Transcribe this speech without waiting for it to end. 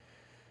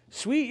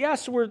Sweet, yeah,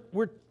 so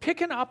we're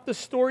picking up the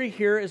story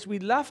here as we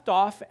left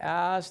off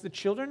as the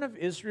children of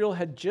Israel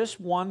had just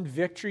won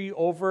victory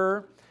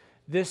over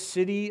this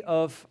city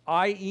of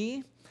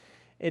Ai.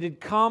 It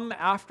had come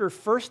after,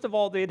 first of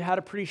all, they had had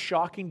a pretty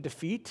shocking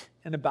defeat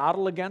in a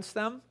battle against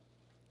them.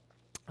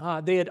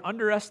 They had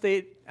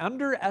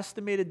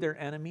underestimated their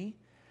enemy.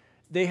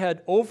 They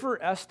had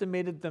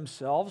overestimated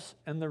themselves,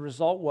 and the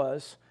result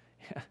was,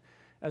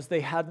 as they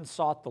hadn't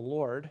sought the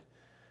Lord,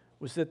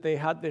 was that they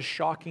had this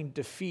shocking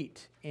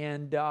defeat.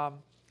 And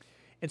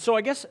so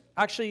I guess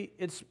actually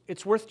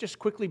it's worth just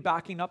quickly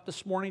backing up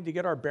this morning to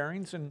get our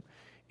bearings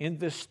in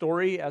this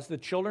story as the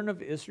children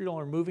of Israel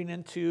are moving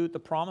into the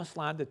promised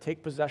land to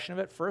take possession of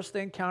it. First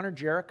they encountered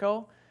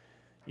Jericho.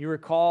 You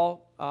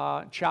recall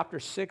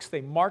chapter 6,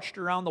 they marched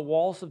around the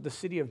walls of the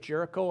city of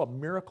Jericho. A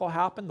miracle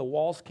happened. The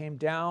walls came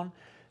down.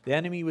 The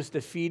enemy was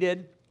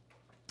defeated.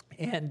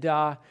 And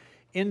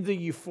in the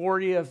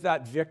euphoria of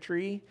that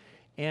victory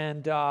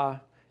and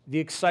the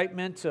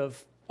excitement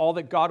of all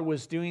that God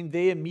was doing,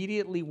 they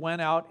immediately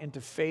went out into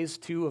phase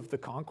 2 of the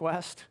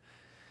conquest.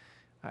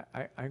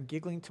 I'm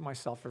giggling to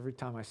myself every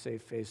time I say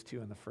phase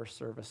 2 in the first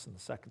service and the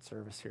second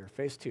service here.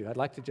 Phase 2. I'd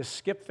like to just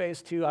skip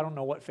phase 2. I don't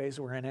know what phase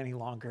we're in any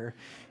longer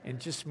and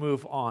just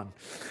move on.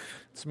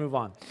 Let's move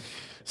on.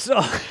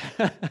 So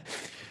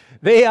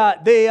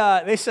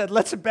they said,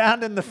 let's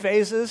abandon the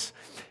phases.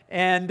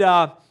 And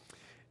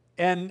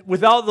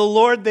without the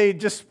Lord,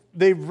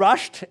 they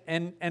rushed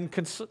and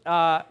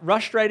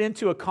rushed right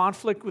into a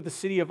conflict with the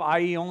city of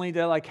Ai, only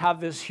to have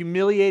this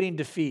humiliating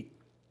defeat.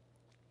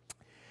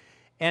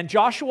 And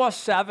Joshua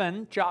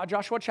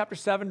chapter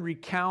 7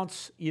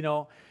 recounts,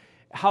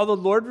 how the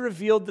Lord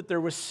revealed that there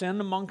was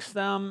sin amongst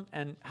them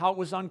and how it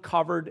was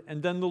uncovered,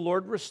 and then the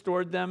Lord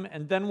restored them.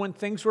 And then when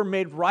things were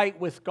made right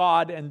with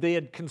God and they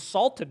had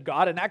consulted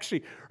God and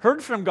actually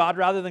heard from God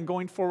rather than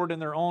going forward in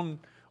their own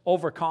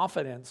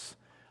overconfidence,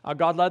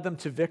 God led them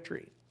to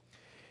victory.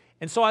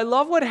 And so I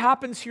love what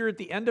happens here at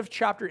the end of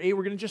chapter 8.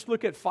 We're going to just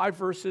look at 5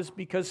 verses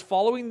because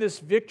following this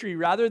victory,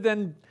 rather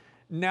than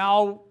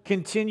now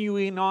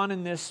continuing on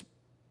in this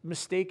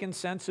mistaken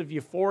sense of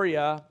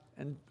euphoria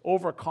and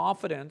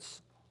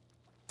overconfidence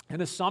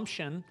and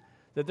assumption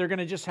that they're going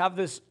to just have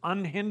this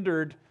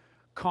unhindered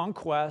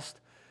conquest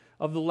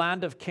of the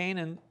land of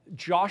Canaan,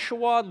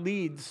 Joshua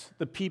leads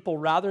the people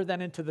rather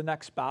than into the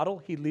next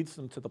battle, he leads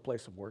them to the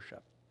place of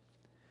worship.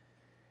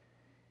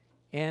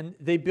 And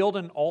they build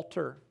an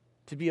altar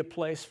to be a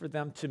place for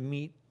them to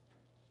meet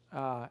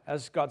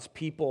as God's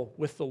people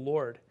with the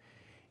Lord.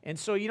 And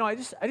so, I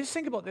just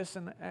think about this,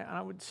 and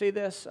I would say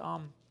this,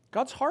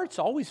 God's heart's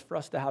always for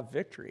us to have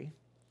victory,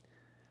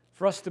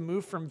 for us to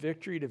move from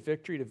victory to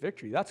victory to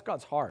victory. That's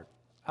God's heart,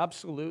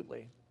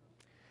 absolutely.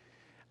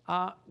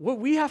 What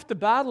we have to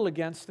battle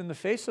against in the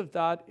face of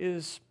that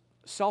is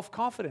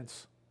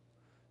self-confidence,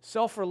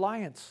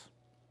 self-reliance,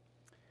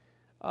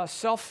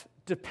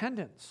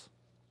 self-dependence.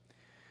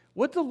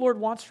 What the Lord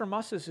wants from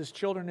us as His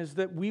children is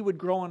that we would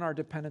grow in our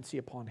dependency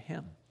upon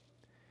Him,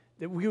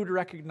 that we would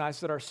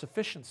recognize that our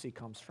sufficiency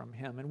comes from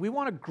Him, and we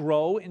want to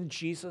grow in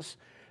Jesus'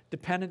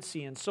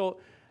 dependency. And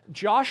so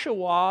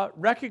Joshua,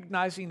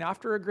 recognizing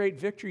after a great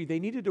victory, they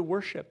needed to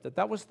worship,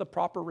 that was the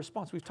proper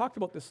response. We've talked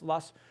about this the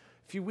last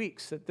few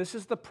weeks, that this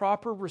is the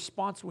proper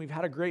response when we've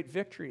had a great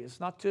victory. It's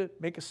not to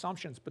make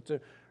assumptions, but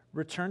to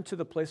return to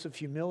the place of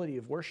humility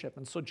of worship.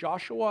 And so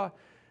Joshua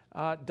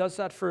does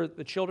that for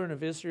the children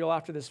of Israel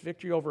after this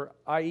victory over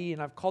Ai,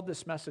 and I've called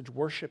this message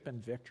Worship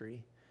and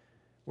Victory.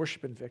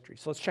 Worship and Victory.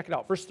 So let's check it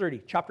out. Verse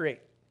 30, chapter 8.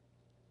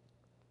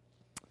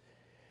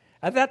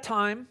 At that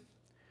time,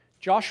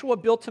 Joshua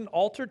built an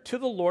altar to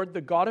the Lord,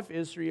 the God of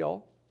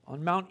Israel,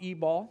 on Mount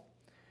Ebal,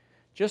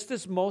 just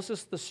as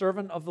Moses, the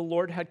servant of the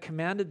Lord, had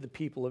commanded the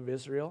people of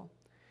Israel.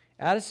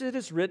 As it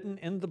is written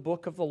in the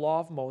book of the law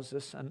of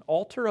Moses, an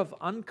altar of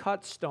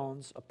uncut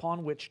stones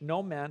upon which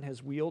no man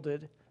has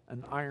wielded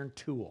an iron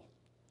tool.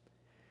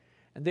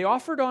 And they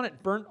offered on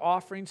it burnt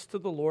offerings to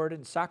the Lord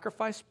and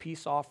sacrificed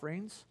peace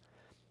offerings.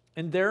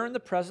 And there in the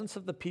presence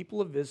of the people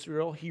of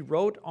Israel, he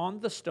wrote on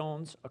the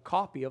stones a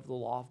copy of the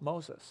law of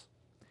Moses,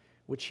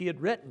 which he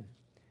had written.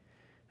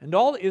 And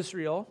all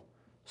Israel,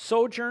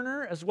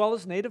 sojourner as well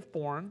as native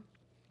born,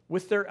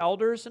 with their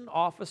elders and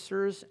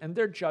officers and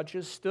their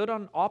judges, stood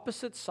on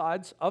opposite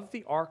sides of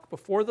the ark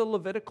before the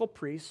Levitical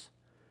priests,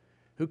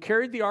 who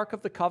carried the ark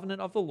of the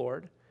covenant of the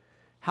Lord,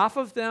 half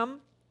of them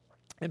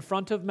in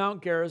front of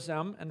Mount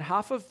Gerizim, and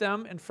half of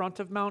them in front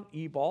of Mount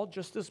Ebal,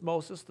 just as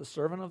Moses, the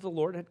servant of the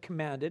Lord, had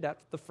commanded at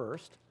the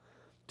first,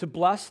 to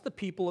bless the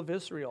people of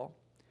Israel.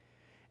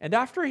 And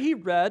after he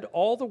read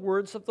all the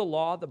words of the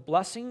law, the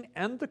blessing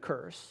and the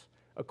curse,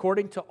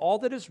 according to all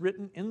that is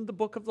written in the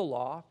book of the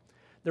law,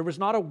 there was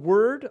not a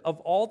word of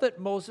all that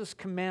Moses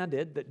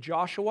commanded that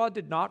Joshua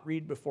did not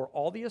read before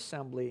all the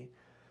assembly,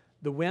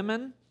 the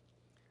women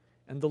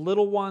and the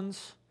little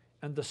ones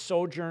and the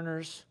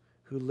sojourners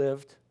who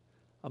lived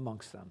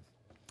amongst them.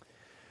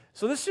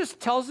 So this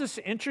just tells this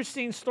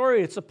interesting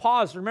story. It's a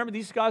pause. Remember,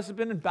 these guys have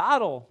been in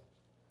battle.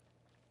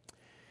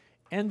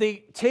 And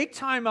they take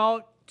time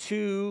out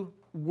to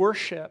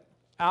worship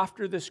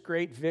after this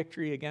great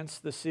victory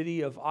against the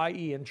city of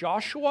Ai. And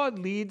Joshua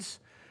leads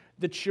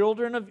the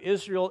children of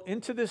Israel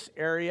into this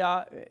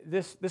area.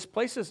 This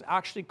place is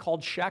actually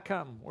called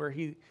Shechem, where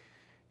he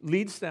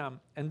leads them.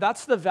 And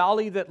that's the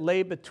valley that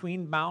lay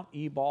between Mount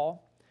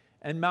Ebal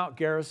and Mount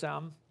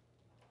Gerizim.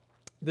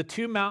 The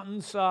two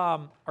mountains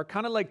are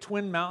kind of like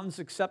twin mountains,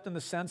 except in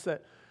the sense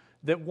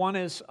that one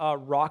is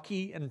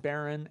rocky and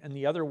barren, and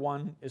the other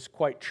one is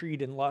quite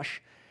treed and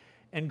lush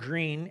and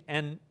green.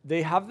 And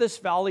they have this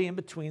valley in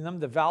between them.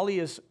 The valley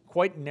is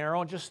quite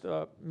narrow, just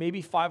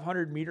maybe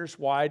 500 meters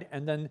wide,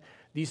 and then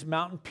these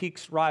mountain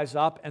peaks rise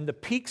up, and the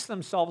peaks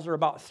themselves are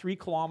about 3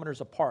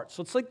 kilometers apart.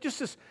 So it's like just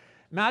this,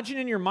 imagine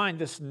in your mind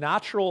this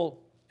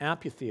natural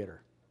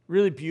amphitheater,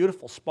 really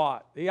beautiful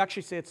spot. They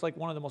actually say it's like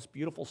one of the most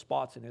beautiful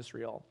spots in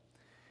Israel.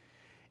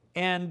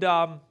 And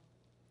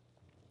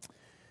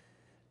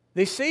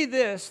they say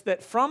this,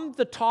 that from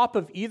the top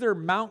of either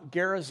Mount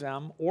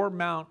Gerizim or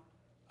Mount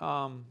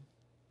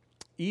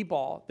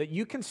Ebal, that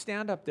you can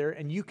stand up there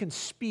and you can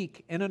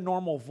speak in a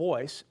normal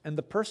voice, and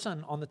the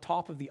person on the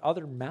top of the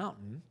other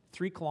mountain,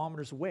 3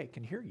 kilometers away,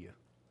 can hear you.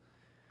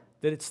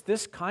 That it's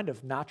this kind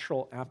of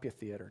natural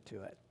amphitheater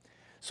to it.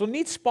 So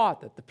neat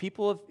spot that the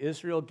people of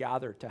Israel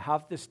gather to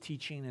have this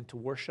teaching and to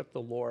worship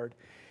the Lord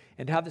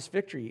and have this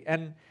victory.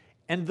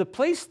 And the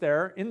place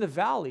there in the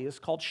valley is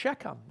called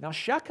Shechem. Now,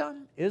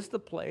 Shechem is the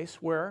place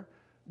where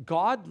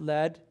God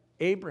led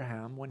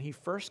Abraham when he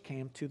first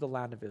came to the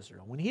land of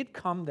Israel. When he had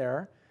come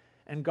there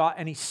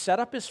and he set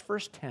up his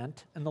first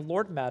tent, and the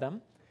Lord met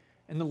him,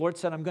 and the Lord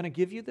said, I'm going to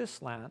give you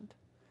this land,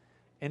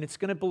 and it's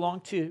going to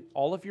belong to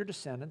all of your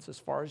descendants as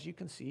far as you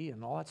can see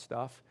and all that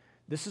stuff.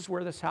 This is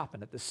where this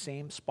happened, at the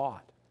same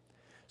spot.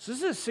 So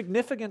this is a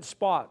significant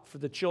spot for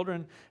the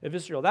children of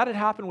Israel. That had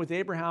happened with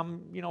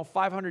Abraham,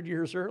 500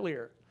 years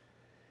earlier.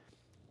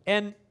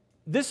 And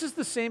this is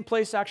the same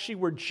place actually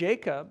where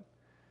Jacob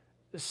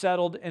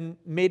settled and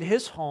made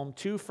his home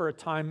too for a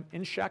time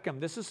in Shechem.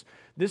 This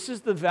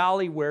is the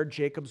valley where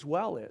Jacob's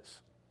well is.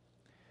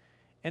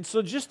 And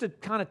so just to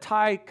kind of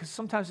tie, because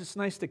sometimes it's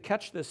nice to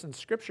catch this in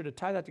Scripture, to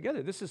tie that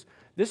together. This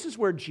is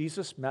where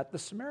Jesus met the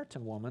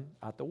Samaritan woman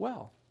at the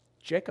well,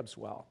 Jacob's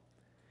well.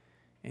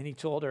 And he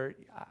told her,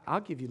 I'll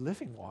give you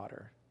living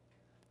water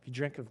if you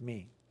drink of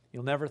me.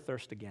 You'll never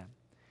thirst again.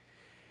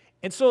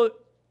 And so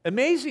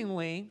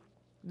amazingly,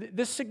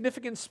 this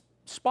significant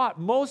spot,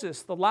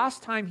 Moses, the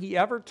last time he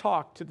ever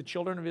talked to the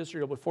children of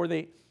Israel before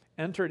they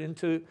entered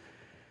into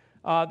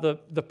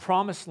the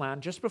promised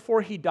land, just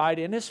before he died,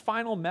 in his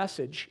final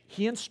message,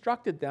 he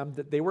instructed them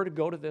that they were to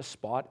go to this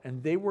spot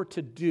and they were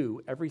to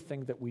do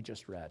everything that we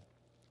just read.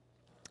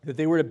 That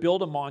they were to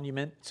build a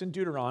monument. It's in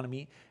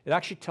Deuteronomy. It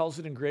actually tells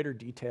it in greater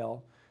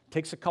detail. It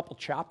takes a couple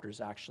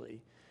chapters,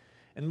 actually.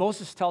 And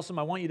Moses tells them,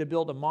 I want you to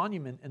build a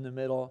monument in the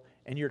middle,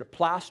 and you're to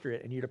plaster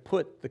it, and you're to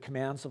put the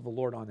commands of the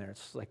Lord on there.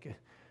 It's like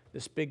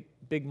this big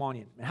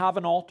monument. Have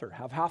an altar.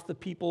 Have half the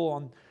people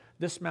on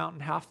this mountain,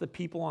 half the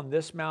people on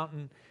this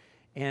mountain,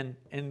 and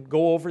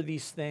go over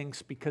these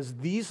things, because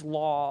these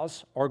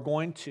laws are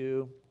going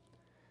to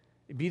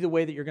be the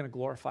way that you're going to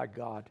glorify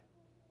God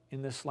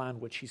in this land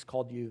which He's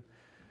called you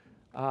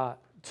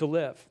to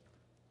live.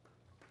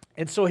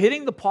 And so,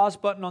 hitting the pause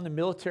button on the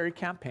military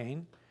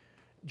campaign,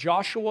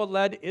 Joshua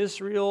led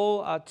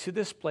Israel to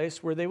this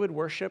place where they would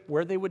worship,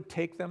 where they would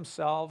take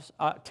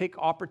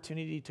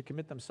opportunity to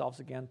commit themselves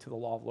again to the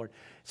law of the Lord.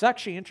 It's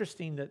actually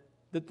interesting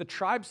that the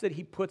tribes that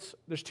he puts,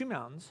 there's 2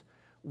 mountains,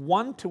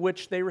 one to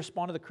which they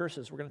respond to the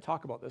curses. We're going to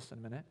talk about this in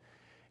a minute.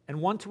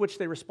 And one to which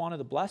they respond to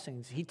the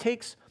blessings. He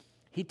takes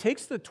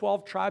the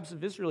 12 tribes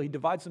of Israel, he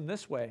divides them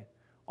this way.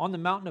 On the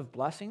mountain of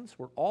blessings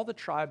were all the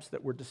tribes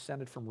that were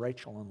descended from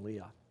Rachel and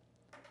Leah,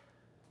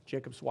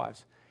 Jacob's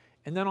wives.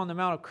 And then on the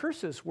Mount of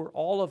Curses were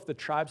all of the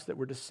tribes that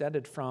were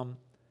descended from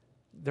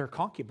their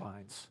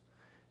concubines,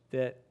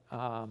 that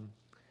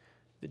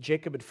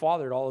Jacob had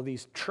fathered all of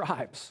these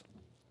tribes.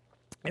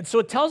 And so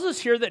it tells us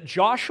here that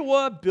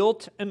Joshua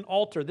built an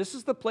altar. This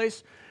is the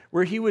place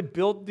where he would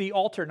build the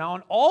altar. Now,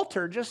 an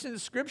altar, just in the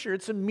Scripture,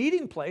 it's a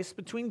meeting place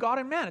between God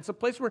and man. It's a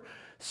place where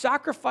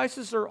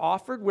sacrifices are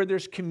offered, where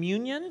there's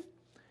communion,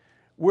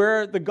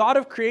 where the God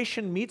of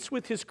creation meets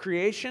with His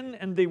creation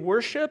and they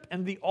worship.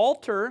 And the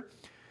altar,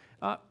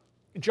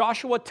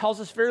 Joshua tells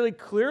us very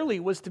clearly,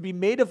 was to be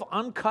made of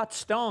uncut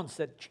stones,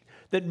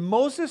 that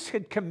Moses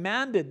had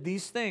commanded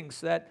these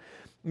things, that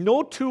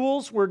no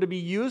tools were to be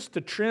used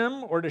to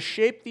trim or to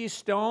shape these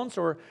stones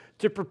or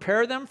to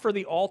prepare them for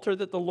the altar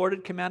that the Lord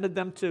had commanded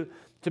them to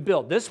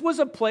build. This was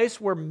a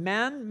place where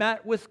man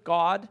met with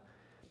God,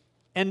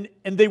 and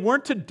they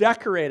weren't to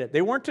decorate it.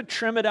 They weren't to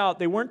trim it out.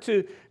 They weren't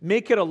to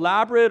make it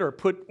elaborate or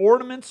put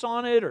ornaments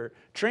on it or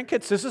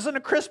trinkets. This isn't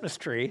a Christmas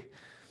tree.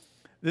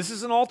 This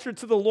is an altar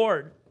to the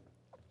Lord.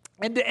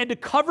 And to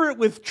cover it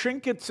with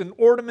trinkets and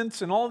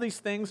ornaments and all these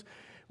things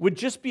would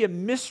just be a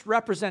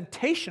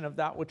misrepresentation of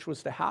that which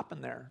was to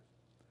happen there.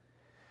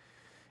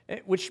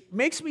 Which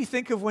makes me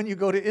think of when you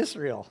go to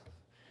Israel.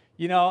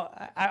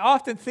 I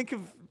often think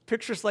of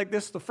pictures like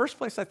this. The first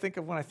place I think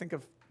of when I think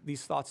of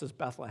these thoughts is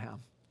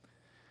Bethlehem.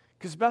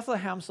 Because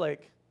Bethlehem's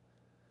like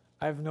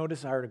I have no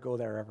desire to go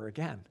there ever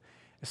again.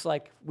 It's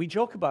like, we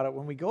joke about it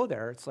when we go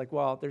there. It's like,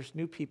 well, there's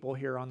new people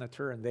here on the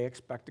tour, and they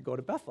expect to go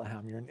to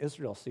Bethlehem. You're in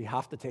Israel, so you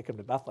have to take them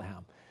to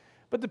Bethlehem.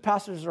 But the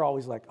pastors are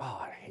always like,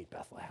 oh, I hate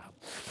Bethlehem.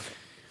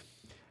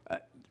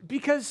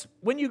 Because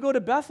when you go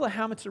to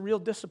Bethlehem, it's a real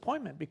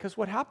disappointment. Because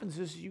what happens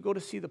is you go to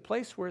see the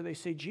place where they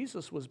say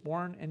Jesus was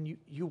born, and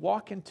you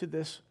walk into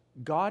this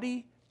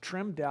gaudy,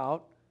 trimmed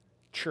out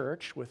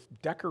church with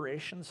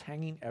decorations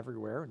hanging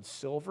everywhere, and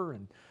silver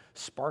and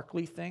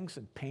sparkly things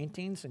and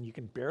paintings, and you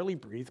can barely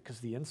breathe because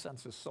the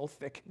incense is so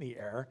thick in the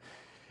air.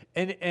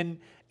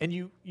 And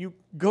you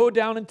go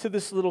down into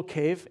this little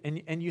cave,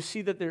 and you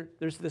see that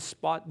there's this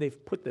spot.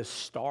 They've put this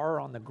star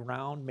on the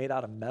ground made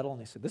out of metal, and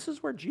they said, this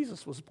is where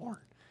Jesus was born.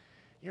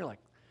 You're like,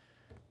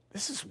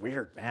 this is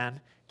weird,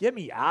 man. Get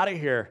me out of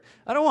here.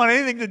 I don't want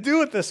anything to do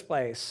with this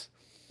place.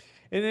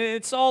 And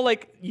it's all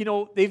like,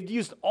 they've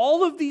used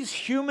all of these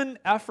human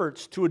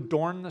efforts to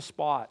adorn the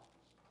spot,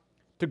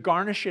 to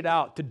garnish it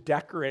out, to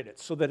decorate it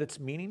so that it's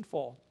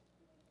meaningful.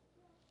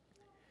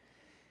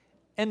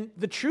 And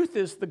the truth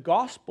is, the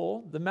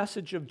gospel, the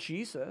message of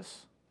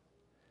Jesus,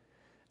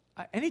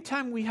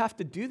 anytime we have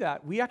to do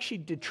that, we actually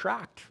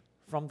detract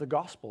from the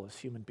gospel as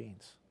human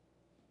beings.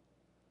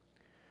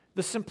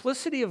 The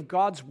simplicity of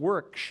God's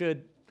work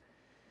should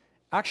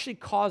actually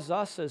cause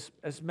us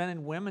as men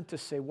and women to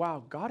say,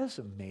 wow, God is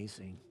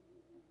amazing.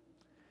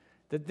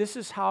 That this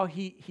is how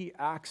he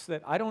acts,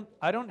 that I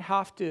don't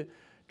have to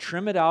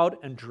trim it out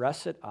and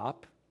dress it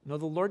up. No,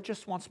 the Lord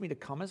just wants me to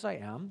come as I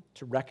am,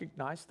 to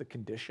recognize the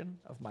condition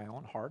of my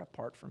own heart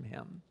apart from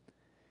him,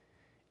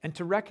 and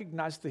to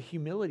recognize the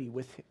humility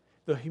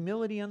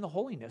and the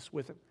holiness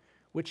with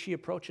which he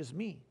approaches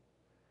me.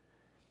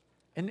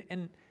 And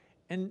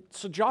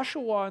so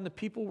Joshua and the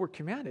people were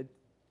commanded,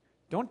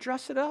 don't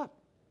dress it up.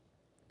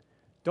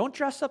 Don't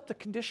dress up the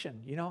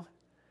condition,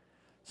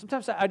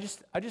 Sometimes I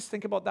just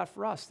think about that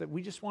for us, that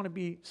we just want to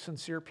be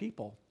sincere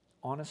people,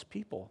 honest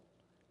people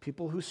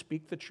who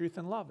speak the truth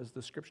in love, as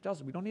the scripture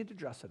tells us. We don't need to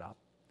dress it up.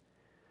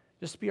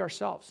 Just be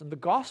ourselves. And the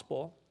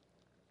gospel,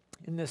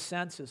 in this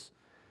sense,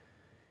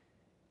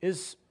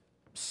 is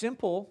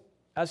simple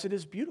as it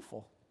is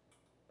beautiful.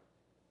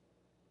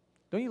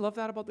 Don't you love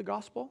that about the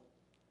gospel?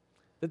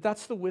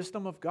 That's the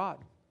wisdom of God,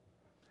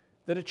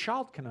 that a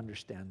child can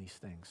understand these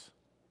things.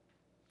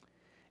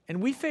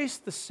 And we face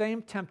the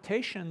same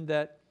temptation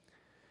that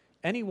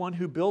anyone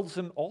who builds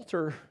an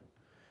altar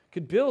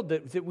could build,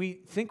 that we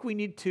think we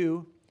need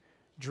to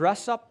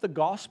dress up the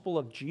gospel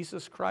of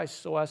Jesus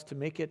Christ so as to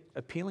make it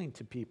appealing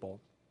to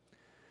people.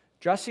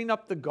 Dressing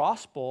up the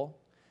gospel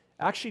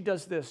actually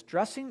does this.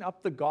 Dressing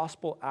up the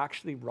gospel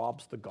actually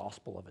robs the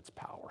gospel of its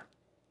power.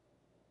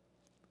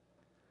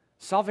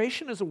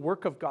 Salvation is a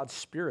work of God's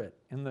Spirit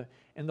in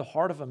the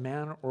heart of a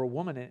man or a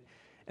woman.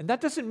 And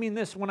that doesn't mean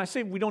this. When I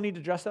say we don't need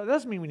to dress up, that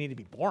doesn't mean we need to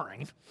be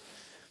boring.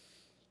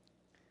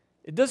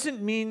 It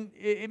doesn't mean,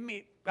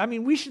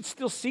 we should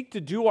still seek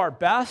to do our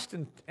best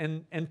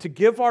and to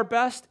give our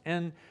best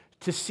and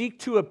to seek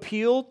to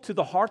appeal to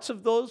the hearts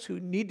of those who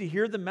need to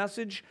hear the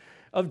message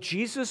of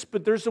Jesus.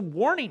 But there's a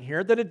warning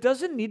here that it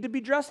doesn't need to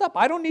be dressed up.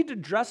 I don't need to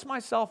dress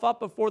myself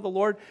up before the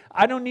Lord.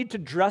 I don't need to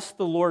dress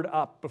the Lord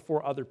up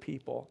before other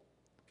people.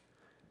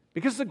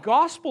 Because the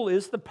gospel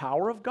is the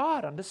power of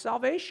God unto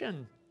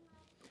salvation.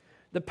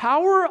 The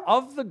power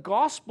of the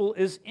gospel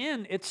is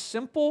in its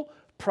simple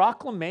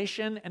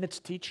proclamation and its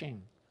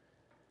teaching.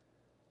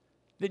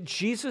 That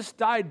Jesus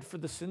died for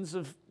the sins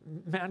of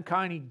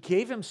mankind. He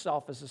gave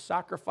himself as a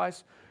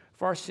sacrifice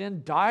for our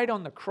sin, died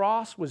on the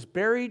cross, was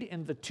buried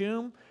in the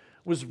tomb,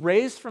 was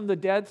raised from the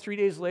dead 3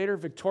 days later,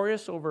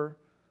 victorious over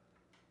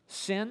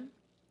sin.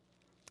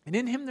 And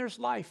in him there's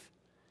life.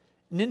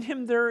 And in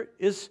him there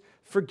is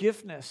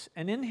forgiveness.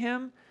 And in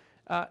him,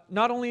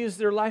 not only is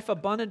there life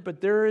abundant,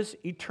 but there is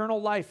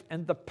eternal life.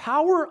 And the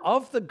power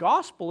of the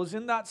gospel is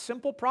in that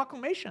simple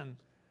proclamation.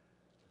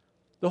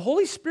 The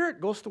Holy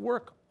Spirit goes to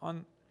work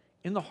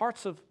in the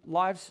hearts of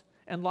lives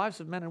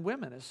of men and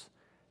women as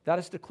that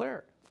is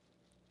declared.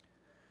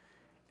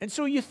 And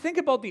so you think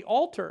about the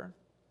altar.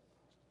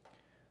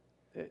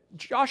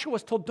 Joshua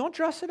was told, don't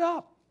dress it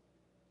up.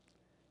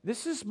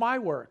 This is my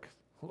work,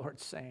 the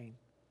Lord's saying.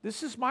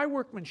 This is my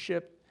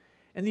workmanship.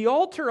 And the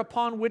altar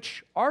upon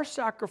which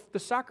the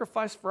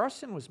sacrifice for our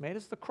sin was made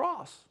is the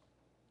cross.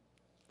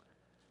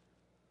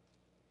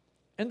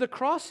 And the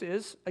cross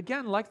is,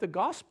 again, like the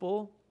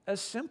gospel,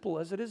 as simple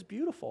as it is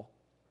beautiful.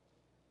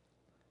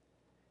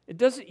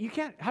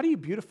 How do you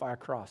beautify a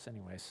cross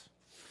anyways?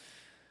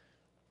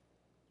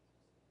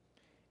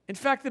 In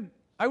fact,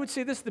 I would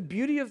say this, the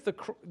beauty of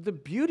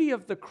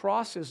the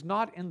cross is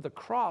not in the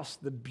cross.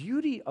 The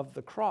beauty of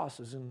the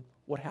cross is in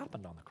what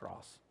happened on the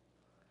cross.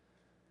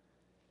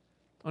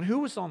 On who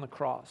was on the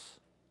cross?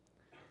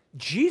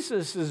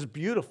 Jesus is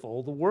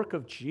beautiful. The work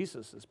of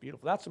Jesus is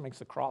beautiful. That's what makes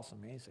the cross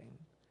amazing.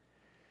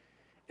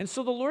 And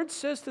so the Lord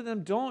says to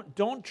them,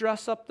 don't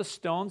dress up the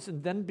stones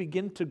and then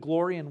begin to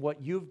glory in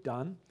what you've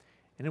done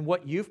and in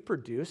what you've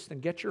produced,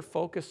 and get your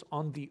focus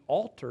on the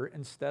altar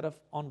instead of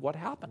on what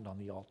happened on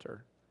the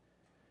altar.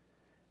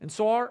 And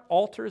so our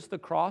altar is the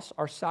cross.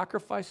 Our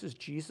sacrifice is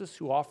Jesus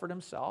who offered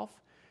himself.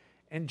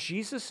 And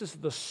Jesus is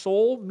the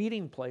sole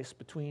meeting place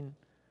between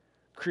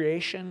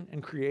creation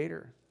and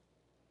creator.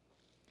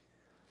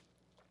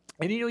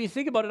 And you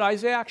think about it,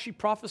 Isaiah actually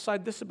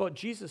prophesied this about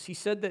Jesus. He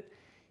said that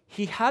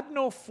he had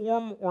no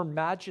form or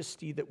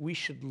majesty that we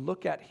should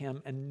look at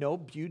him, and no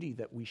beauty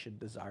that we should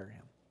desire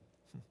him.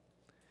 It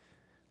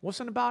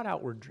wasn't about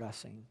outward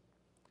dressing.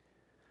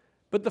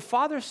 But the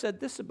Father said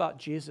this about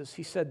Jesus.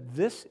 He said,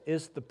 this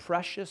is the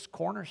precious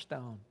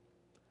cornerstone.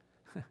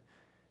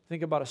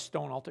 Think about a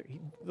stone altar.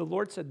 The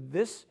Lord said,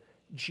 this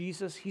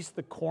Jesus, he's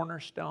the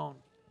cornerstone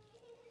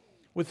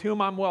with whom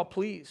I'm well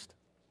pleased.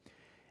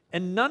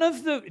 And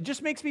it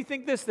just makes me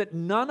think this, that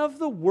none of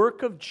the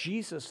work of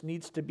Jesus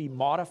needs to be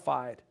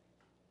modified.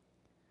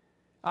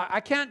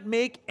 I can't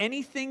make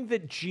anything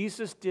that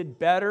Jesus did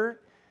better.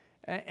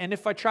 And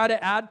if I try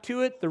to add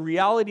to it, the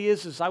reality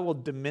is I will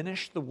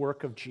diminish the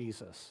work of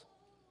Jesus.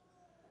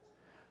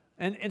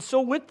 And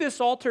so with this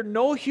altar,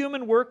 no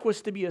human work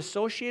was to be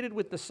associated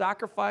with the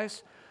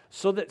sacrifice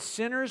so that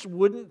sinners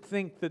wouldn't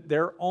think that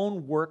their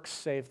own works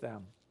saved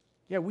them.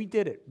 Yeah, we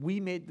did it.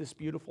 We made this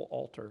beautiful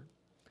altar.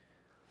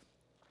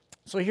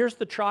 So here's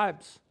the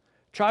tribes.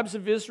 Tribes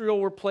of Israel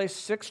were placed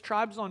 6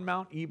 tribes on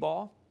Mount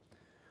Ebal.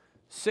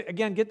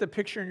 Again, get the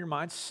picture in your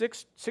mind.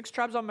 Six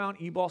tribes on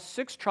Mount Ebal,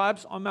 6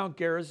 tribes on Mount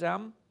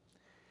Gerizim.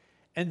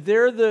 And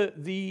there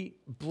the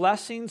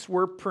blessings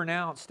were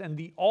pronounced. And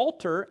the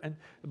altar, and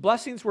the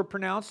blessings were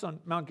pronounced on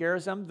Mount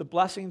Gerizim.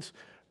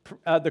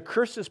 The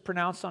curses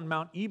pronounced on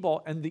Mount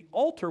Ebal. And the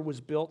altar was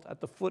built at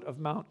the foot of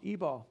Mount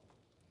Ebal.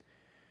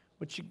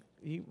 Which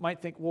you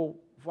might think, well,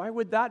 why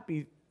would that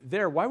be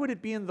there? Why would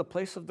it be in the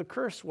place of the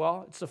curse?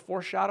 Well, it's a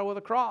foreshadow of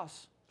the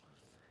cross.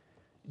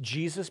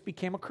 Jesus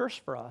became a curse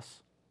for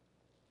us.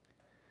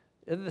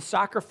 And the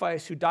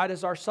sacrifice who died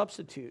as our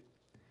substitute.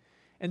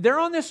 And there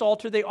on this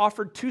altar, they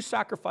offered 2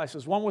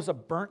 sacrifices. One was a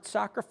burnt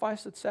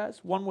sacrifice, it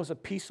says. One was a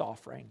peace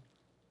offering.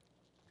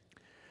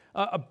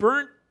 A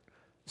burnt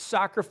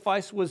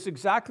sacrifice was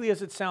exactly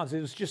as it sounds.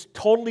 It was just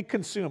totally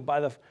consumed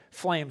by the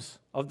flames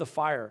of the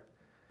fire.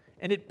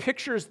 And it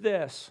pictures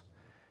this,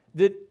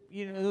 that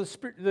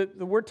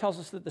the word tells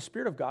us that the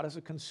Spirit of God is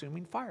a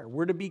consuming fire.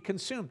 We're to be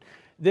consumed.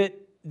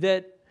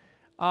 That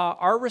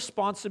our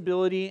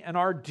responsibility and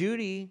our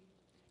duty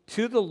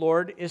to the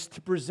Lord is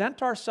to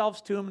present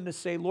ourselves to him and to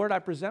say, Lord, I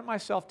present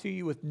myself to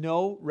you with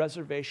no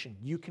reservation.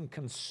 You can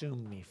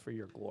consume me for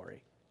your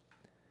glory.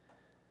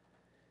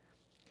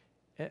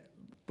 But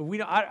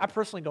I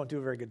personally don't do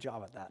a very good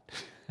job at that.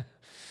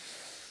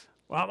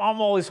 Well,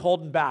 I'm always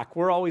holding back.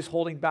 We're always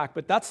holding back.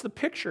 But that's the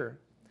picture.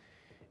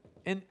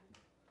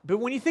 But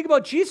when you think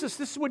about Jesus,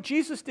 this is what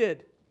Jesus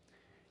did.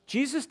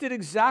 Jesus did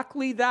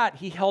exactly that.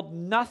 He held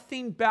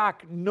nothing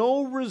back,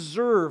 no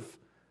reserve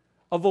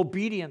of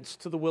obedience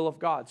to the will of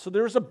God. So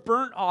there was a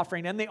burnt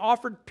offering, and they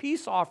offered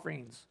peace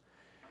offerings,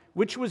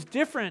 which was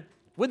different.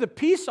 With a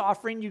peace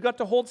offering, you got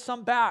to hold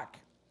some back.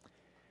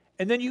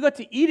 And then you got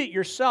to eat it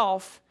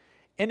yourself.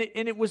 And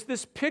it was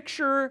this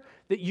picture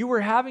that you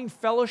were having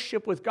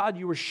fellowship with God.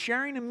 You were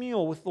sharing a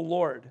meal with the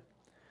Lord.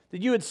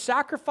 That you had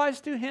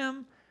sacrificed to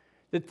him,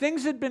 that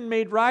things had been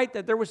made right,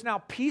 that there was now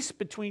peace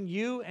between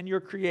you and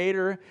your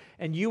Creator,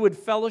 and you would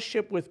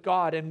fellowship with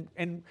God.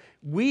 And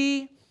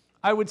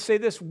I would say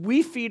this,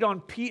 we feed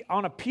on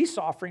a peace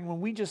offering when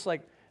we just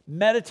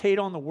meditate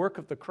on the work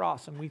of the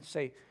cross, and we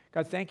say,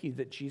 God, thank you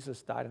that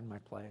Jesus died in my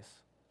place,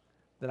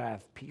 that I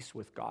have peace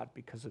with God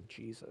because of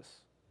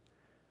Jesus.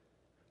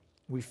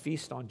 We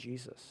feast on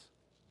Jesus.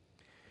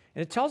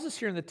 And it tells us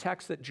here in the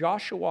text that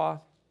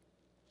Joshua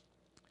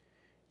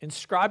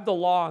inscribed the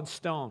law on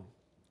stone.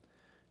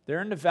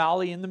 There in the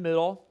valley in the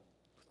middle,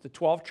 the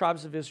 12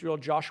 tribes of Israel,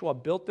 Joshua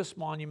built this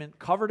monument,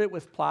 covered it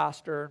with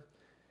plaster,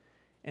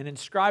 and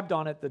inscribed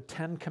on it the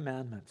 10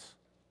 Commandments.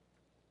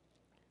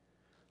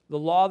 The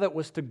law that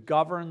was to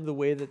govern the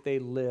way that they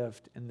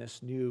lived in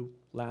this new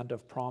land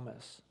of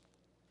promise.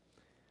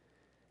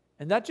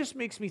 And that just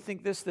makes me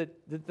think this, that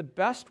the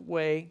best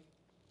way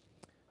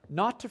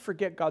not to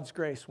forget God's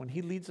grace when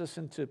he leads us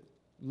into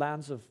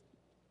lands of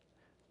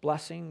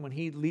blessing, when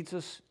he leads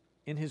us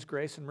in his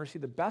grace and mercy,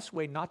 the best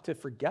way not to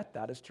forget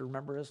that is to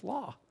remember his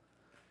law.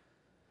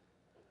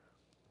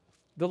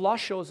 The law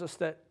shows us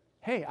that,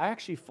 hey, I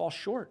actually fall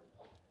short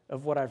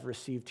of what I've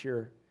received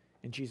here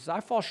in Jesus. I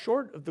fall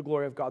short of the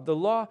glory of God. The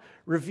law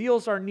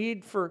reveals our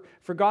need for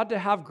God to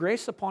have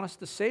grace upon us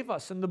to save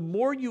us. And the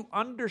more you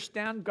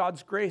understand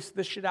God's grace,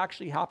 this should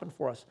actually happen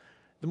for us.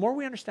 The more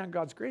we understand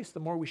God's grace, the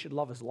more we should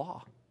love his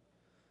law.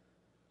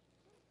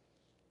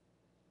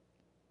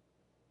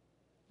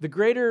 The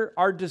greater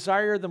our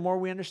desire, the more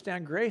we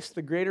understand grace,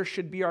 the greater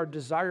should be our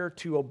desire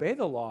to obey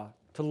the law,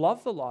 to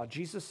love the law.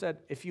 Jesus said,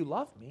 if you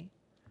love me,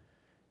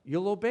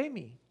 you'll obey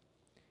me.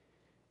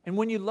 And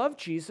when you love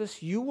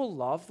Jesus, you will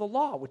love the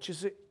law, which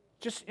is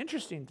just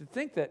interesting to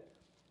think that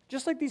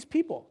just like these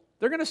people,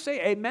 they're going to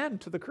say amen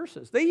to the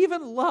curses. They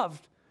even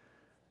loved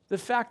the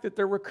fact that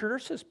there were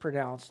curses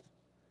pronounced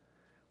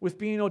with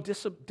being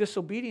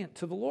disobedient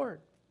to the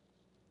Lord.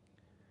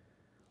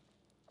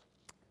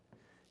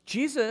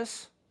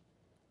 Jesus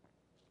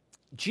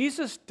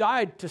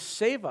died to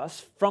save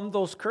us from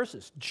those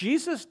curses.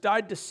 Jesus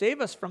died to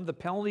save us from the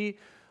penalty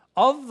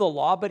of the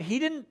law, but he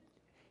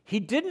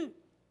didn't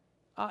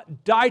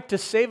die to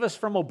save us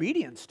from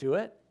obedience to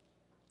it.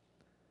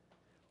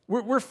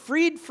 We're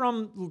freed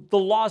from the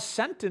law's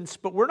sentence,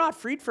 but we're not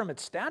freed from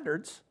its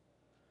standards.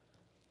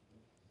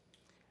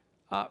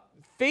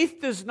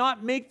 Faith does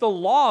not make the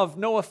law of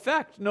no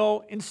effect.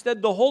 No,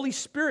 instead, the Holy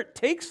Spirit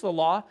takes the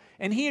law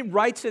and he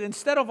writes it,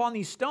 instead of on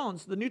these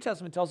stones, the New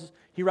Testament tells us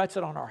he writes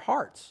it on our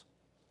hearts.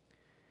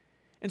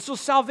 And so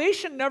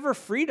salvation never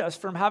freed us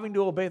from having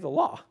to obey the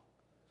law.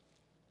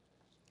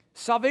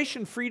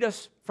 Salvation freed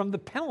us from the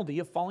penalty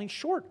of falling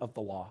short of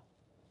the law.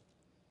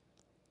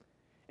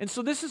 And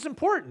so this is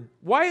important.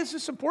 Why is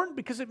this important?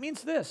 Because it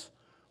means this: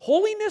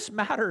 holiness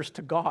matters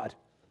to God.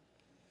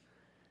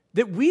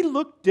 That we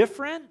look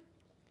different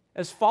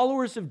as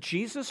followers of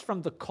Jesus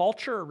from the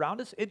culture around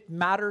us, it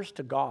matters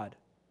to God.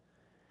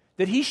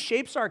 That he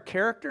shapes our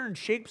character and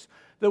shapes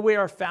the way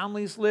our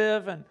families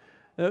live and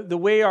the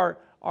way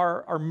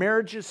our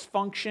marriages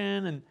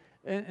function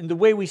and the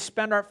way we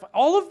spend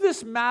all of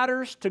this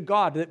matters to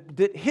God,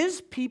 that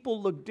his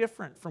people look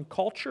different from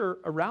culture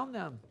around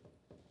them.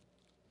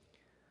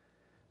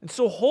 And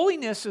so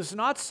holiness is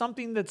not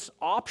something that's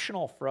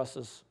optional for us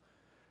as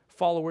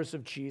followers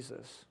of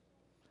Jesus.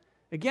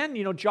 Again,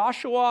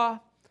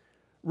 Joshua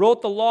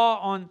wrote the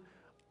law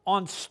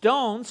on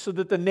stones so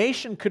that the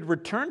nation could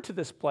return to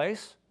this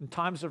place in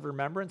times of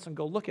remembrance and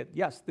go, look at,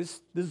 yes, this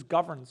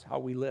governs how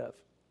we live.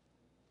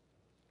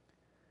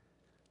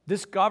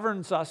 This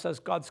governs us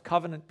as God's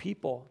covenant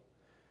people.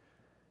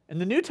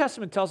 And the New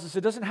Testament tells us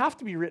it doesn't have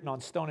to be written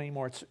on stone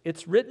anymore.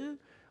 It's written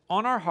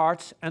on our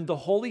hearts, and the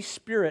Holy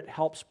Spirit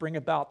helps bring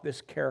about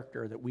this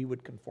character that we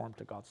would conform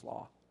to God's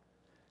law.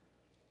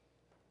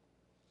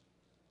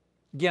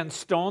 Again,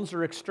 stones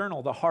are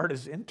external. The heart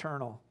is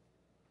internal.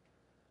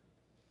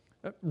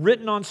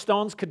 Written on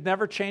stones could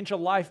never change a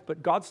life,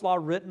 but God's law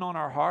written on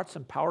our hearts,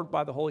 empowered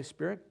by the Holy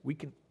Spirit, we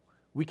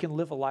can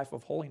live a life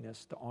of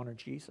holiness to honor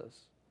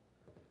Jesus.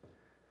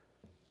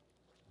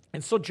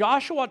 And so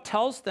Joshua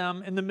tells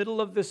them in the middle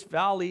of this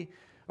valley,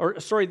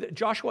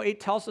 Joshua 8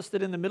 tells us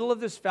that in the middle of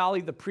this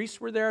valley, the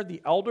priests were there,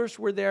 the elders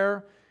were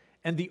there,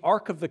 and the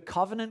Ark of the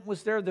Covenant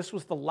was there. This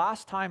was the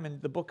last time in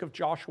the book of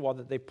Joshua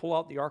that they pull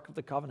out the Ark of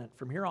the Covenant.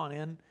 From here on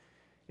in,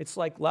 it's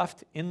like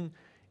left in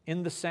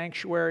the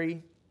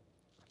sanctuary.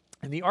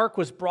 And the ark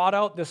was brought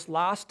out this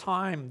last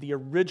time, the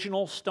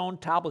original stone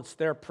tablets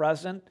there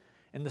present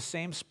in the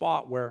same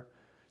spot where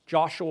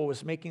Joshua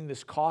was making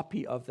this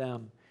copy of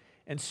them.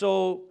 And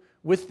so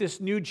with this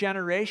new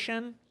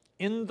generation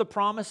in the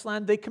promised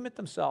land, they commit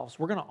themselves.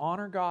 We're going to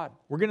honor God.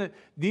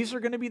 These are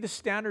going to be the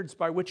standards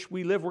by which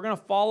we live. We're going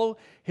to follow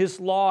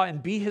his law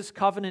and be his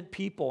covenant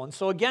people. And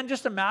so again,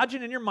 just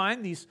imagine in your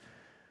mind these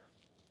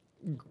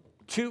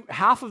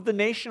half of the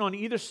nation on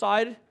either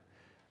side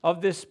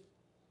of this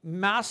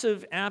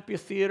massive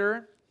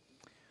amphitheater,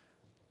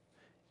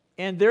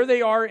 and there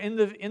they are in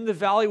the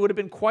valley. Would have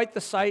been quite the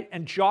sight.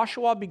 And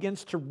Joshua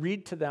begins to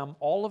read to them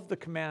all of the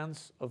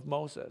commands of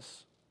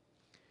Moses.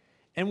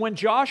 And when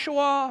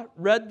Joshua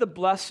read the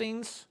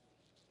blessings,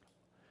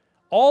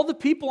 all the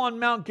people on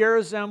Mount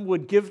Gerizim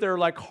would give their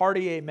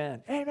hearty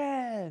amen.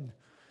 Amen.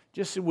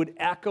 Just it would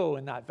echo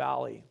in that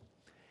valley.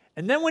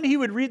 And then when he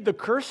would read the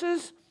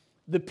curses,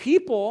 the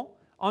people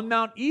on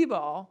Mount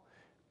Ebal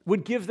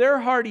would give their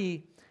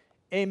hearty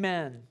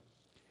amen.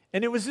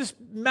 And it was this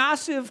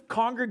massive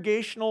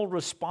congregational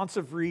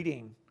responsive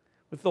reading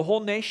with the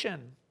whole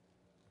nation.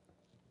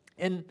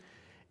 And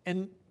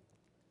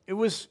it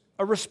was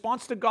a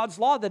response to God's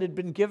law that had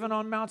been given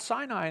on Mount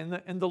Sinai.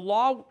 And the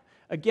law,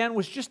 again,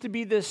 was just to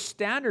be this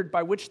standard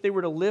by which they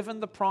were to live in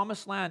the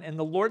promised land. And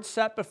the Lord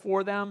set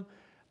before them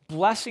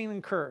blessing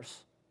and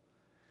curse.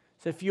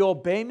 He said, if you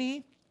obey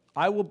me,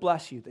 I will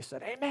bless you. They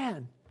said,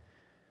 amen.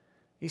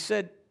 He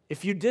said,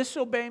 if you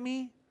disobey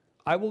me,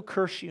 I will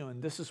curse you,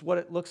 and this is what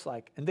it looks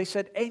like. And they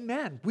said,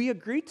 amen. We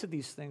agree to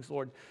these things,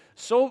 Lord.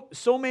 So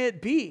may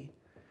it be.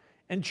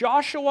 And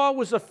Joshua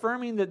was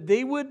affirming that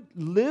they would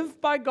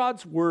live by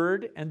God's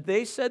word, and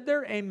they said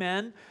their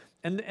amen.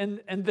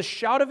 And the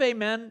shout of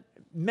amen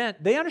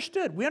meant they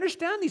understood. We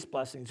understand these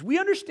blessings. We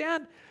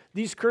understand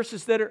these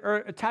curses that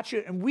are attached to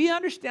it. And we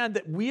understand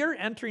that we are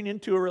entering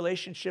into a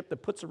relationship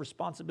that puts a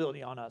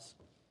responsibility on us.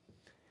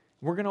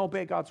 We're going to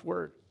obey God's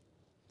word.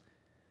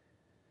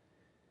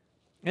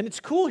 And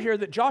it's cool here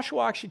that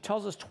Joshua actually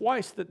tells us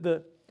twice that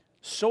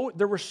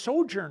there were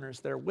sojourners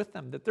there with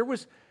them, that there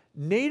was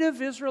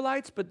native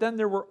Israelites, but then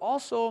there were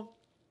also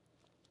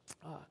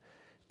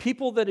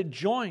people that had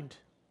joined,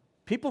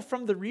 people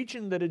from the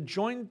region that had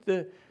joined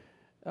the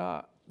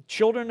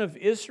children of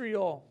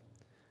Israel,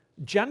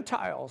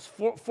 Gentiles,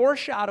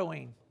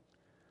 foreshadowing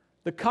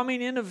the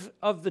coming in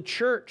of the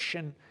church.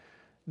 And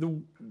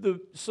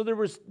so there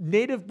was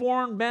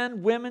native-born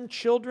men, women,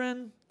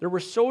 children. There were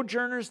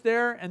sojourners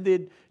there, and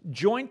they'd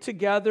joined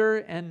together.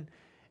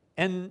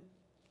 And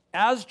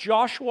as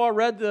Joshua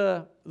read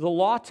the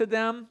law to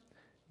them,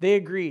 They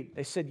agreed.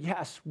 They said,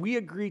 yes, we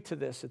agree to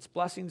this. It's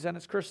blessings and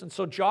it's curses. And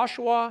so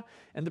Joshua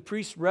and the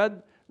priests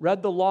read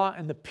the law,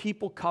 and the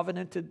people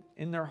covenanted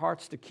in their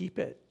hearts to keep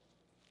it.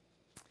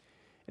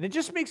 And it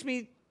just makes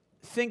me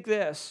think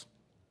this,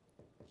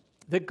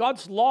 that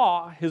God's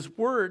law, His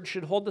word,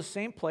 should hold the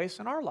same place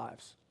in our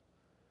lives.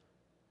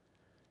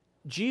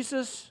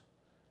 Jesus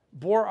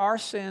bore our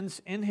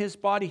sins in His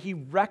body. He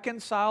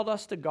reconciled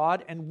us to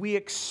God, and we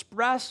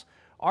express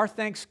our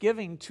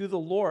thanksgiving to the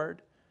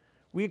Lord.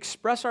 We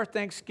express our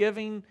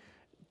thanksgiving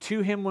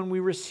to Him when we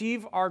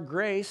receive our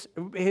grace,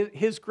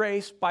 His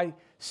grace, by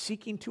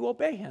seeking to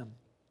obey Him,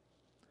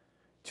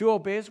 to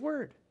obey His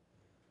word.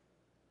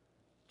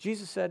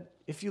 Jesus said,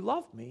 if you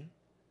love me,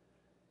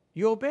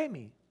 you obey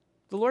me.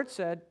 The Lord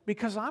said,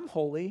 because I'm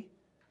holy,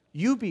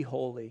 you be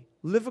holy.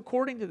 Live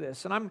according to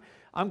this. And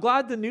I'm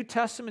glad the New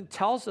Testament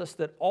tells us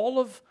that all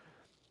of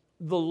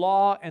the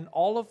law and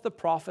all of the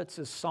prophets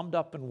is summed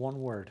up in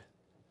one word.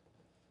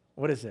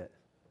 What is it?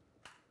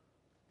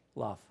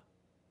 Love.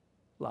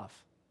 Love.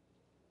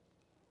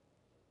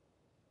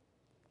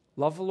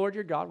 Love the Lord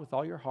your God with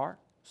all your heart,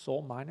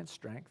 soul, mind, and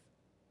strength.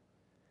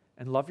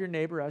 And love your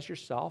neighbor as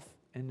yourself.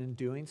 And in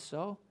doing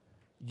so,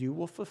 you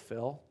will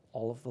fulfill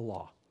all of the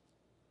law.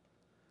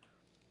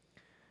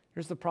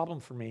 Here's the problem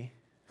for me.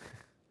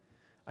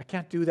 I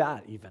can't do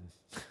that even.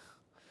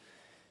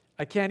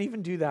 I can't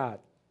even do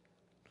that.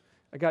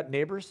 I got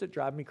neighbors that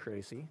drive me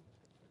crazy,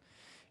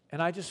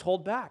 and I just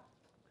hold back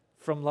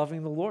from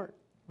loving the Lord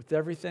with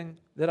everything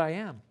that I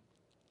am.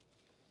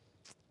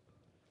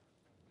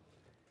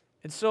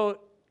 And so,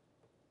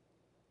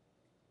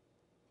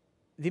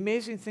 the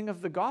amazing thing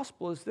of the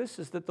gospel is this,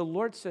 is that the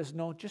Lord says,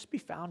 no, just be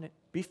found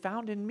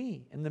in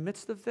me. In the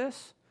midst of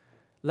this,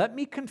 let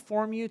me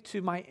conform you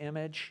to my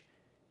image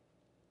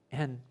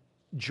and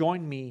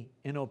join me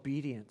in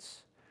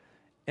obedience.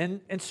 And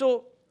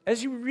so,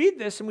 as you read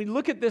this and we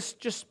look at this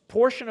just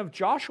portion of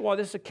Joshua,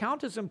 this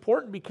account is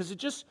important because it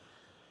just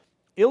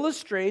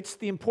illustrates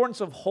the importance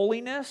of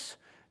holiness,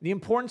 the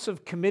importance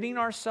of committing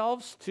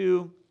ourselves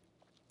to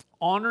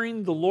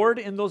honoring the Lord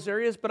in those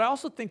areas, but I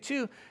also think,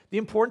 too, the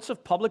importance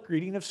of public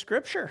reading of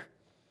Scripture.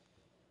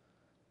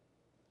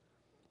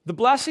 The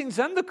blessings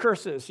and the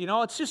curses,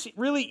 it's just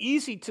really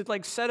easy to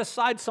set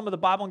aside some of the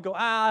Bible and go,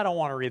 I don't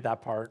want to read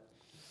that part.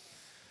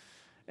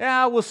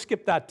 Yeah, we'll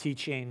skip that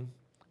teaching.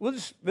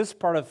 This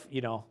part of,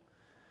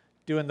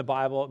 doing the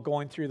Bible,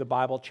 going through the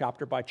Bible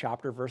chapter by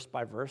chapter, verse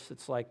by verse,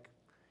 it's like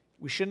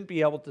we shouldn't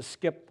be able to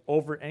skip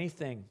over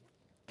anything.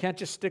 Can't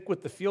just stick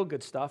with the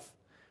feel-good stuff.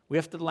 We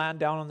have to land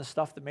down on the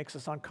stuff that makes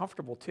us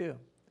uncomfortable too.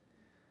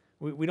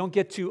 We don't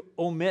get to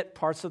omit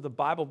parts of the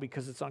Bible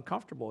because it's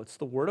uncomfortable. It's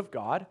the Word of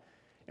God,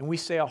 and we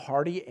say a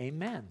hearty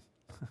amen.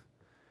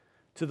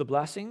 To the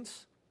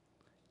blessings,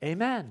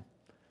 amen.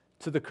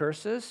 To the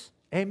curses,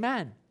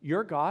 amen.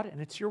 You're God,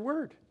 and it's your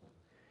Word.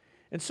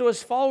 And so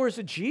as followers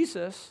of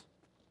Jesus,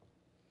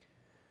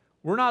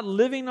 we're not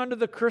living under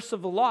the curse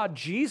of the law.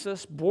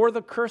 Jesus bore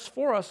the curse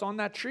for us on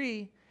that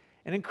tree.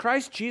 And in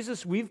Christ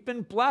Jesus, we've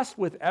been blessed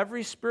with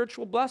every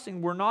spiritual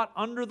blessing. We're not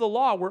under the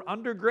law, we're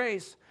under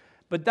grace.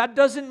 But that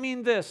doesn't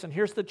mean this, and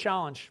here's the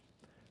challenge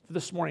for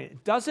this morning.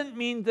 It doesn't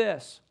mean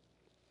this,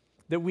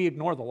 that we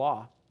ignore the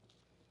law,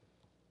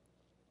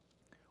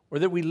 or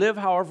that we live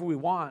however we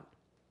want.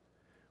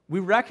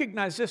 We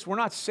recognize this, we're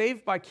not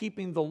saved by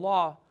keeping the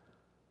law.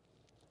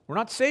 We're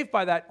not saved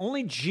by that.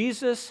 Only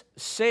Jesus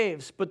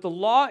saves, but the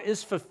law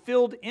is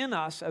fulfilled in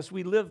us as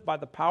we live by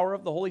the power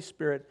of the Holy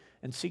Spirit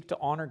and seek to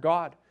honor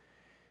God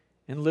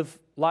and live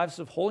lives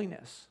of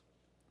holiness.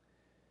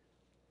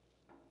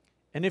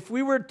 And if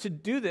we were to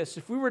do this,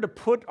 if we were to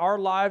put our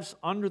lives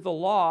under the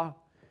law,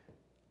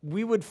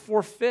 we would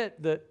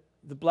forfeit the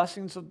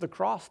blessings of the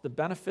cross, the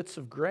benefits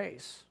of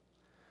grace.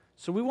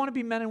 So we want to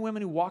be men and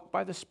women who walk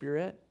by the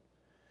Spirit,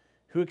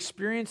 who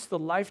experience the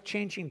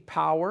life-changing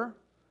power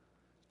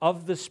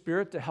of the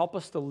Spirit to help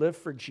us to live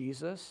for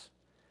Jesus.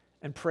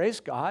 And praise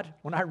God,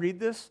 when I read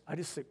this, I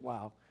just think,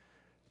 wow,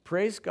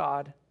 praise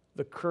God,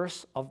 the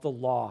curse of the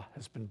law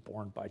has been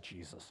borne by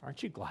Jesus.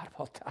 Aren't you glad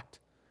about that?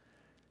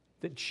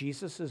 That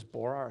Jesus has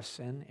bore our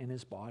sin in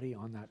His body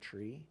on that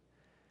tree.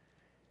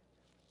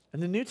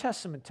 And the New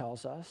Testament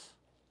tells us,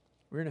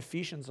 we're in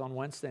Ephesians on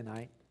Wednesday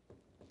night,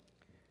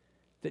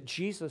 that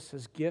Jesus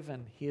has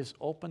given, He has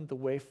opened the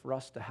way for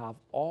us to have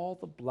all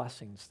the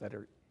blessings that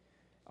are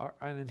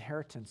an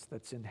inheritance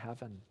that's in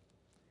heaven.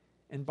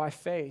 And by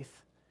faith,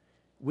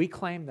 we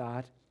claim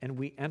that and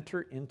we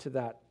enter into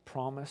that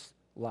promised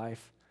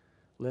life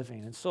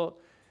living. And so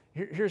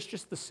here's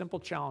just the simple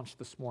challenge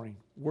this morning.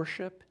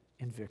 Worship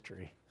in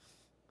victory.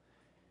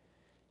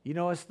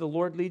 As the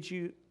Lord leads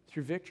you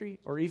through victory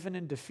or even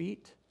in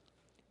defeat,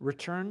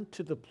 return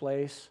to the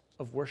place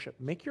of worship.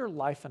 Make your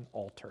life an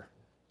altar.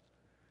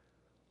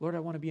 Lord, I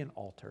want to be an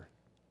altar.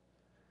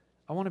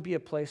 I want to be a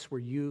place where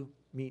you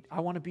meet.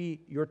 I want to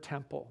be your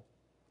temple.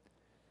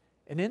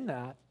 And in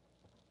that,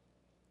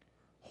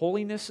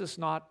 holiness is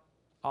not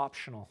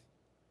optional.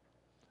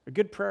 A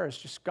good prayer is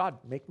just, God,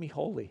 make me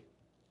holy.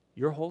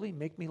 You're holy,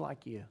 make me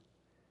like you.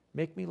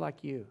 Make me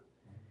like you.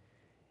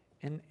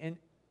 And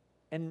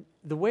And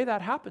the way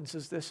that happens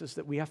is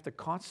that we have to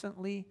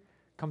constantly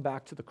come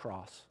back to the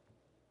cross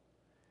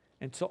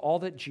and to all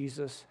that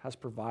Jesus has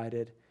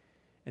provided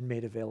and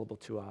made available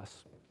to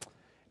us.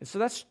 And so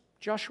that's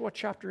Joshua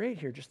chapter 8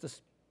 here, just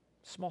this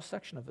small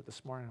section of it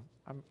this morning.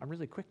 I'm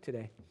really quick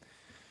today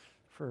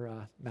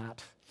for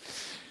Matt.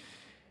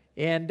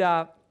 And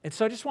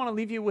so I just want to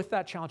leave you with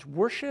that challenge.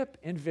 Worship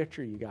in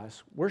victory, you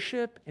guys.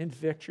 Worship in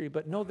victory.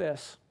 But know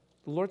this,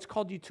 the Lord's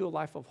called you to a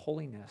life of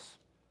holiness.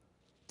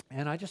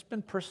 And I've just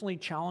been personally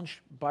challenged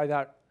by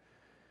that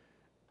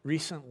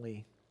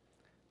recently,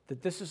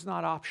 that this is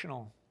not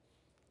optional,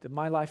 that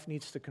my life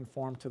needs to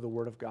conform to the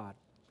Word of God.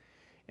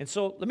 And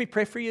so let me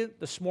pray for you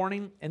this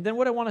morning. And then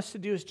what I want us to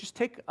do is just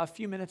take a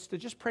few minutes to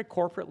just pray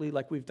corporately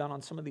like we've done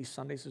on some of these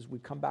Sundays as we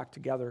come back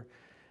together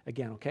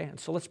again, okay? And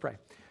so let's pray.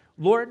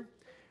 Lord,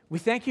 we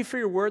thank you for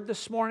your word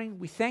this morning.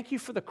 We thank you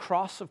for the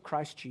cross of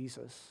Christ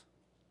Jesus.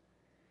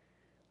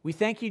 We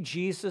thank you,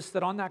 Jesus,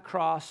 that on that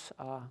cross,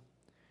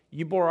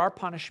 you bore our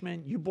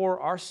punishment, you bore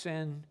our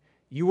sin,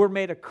 you were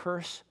made a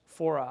curse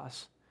for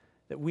us,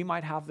 that we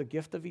might have the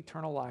gift of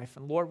eternal life.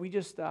 And Lord, we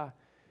just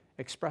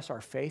express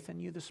our faith in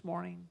you this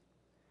morning.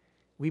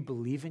 We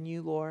believe in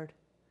you, Lord.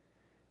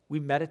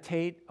 We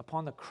meditate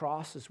upon the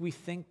cross as we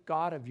think,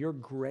 God, of your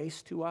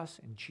grace to us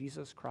in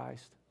Jesus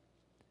Christ.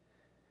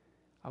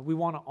 We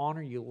want to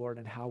honor you, Lord,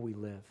 in how we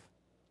live.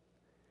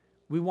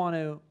 We want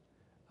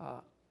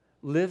to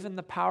live in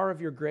the power of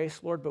your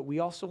grace, Lord, but we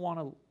also want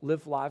to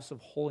live lives of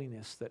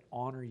holiness that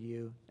honor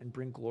you and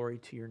bring glory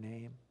to your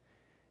name.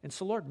 And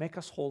so, Lord, make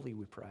us holy,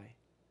 we pray.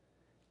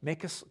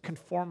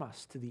 Conform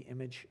us to the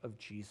image of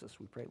Jesus,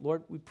 we pray.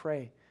 Lord, we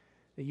pray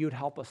that you would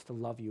help us to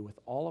love you with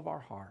all of our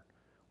heart,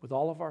 with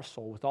all of our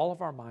soul, with all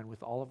of our mind,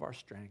 with all of our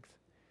strength,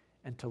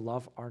 and to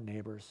love our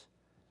neighbors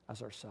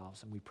as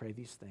ourselves. And we pray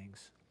these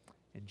things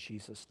in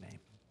Jesus' name.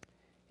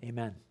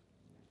 Amen.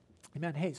 Amen. Hey,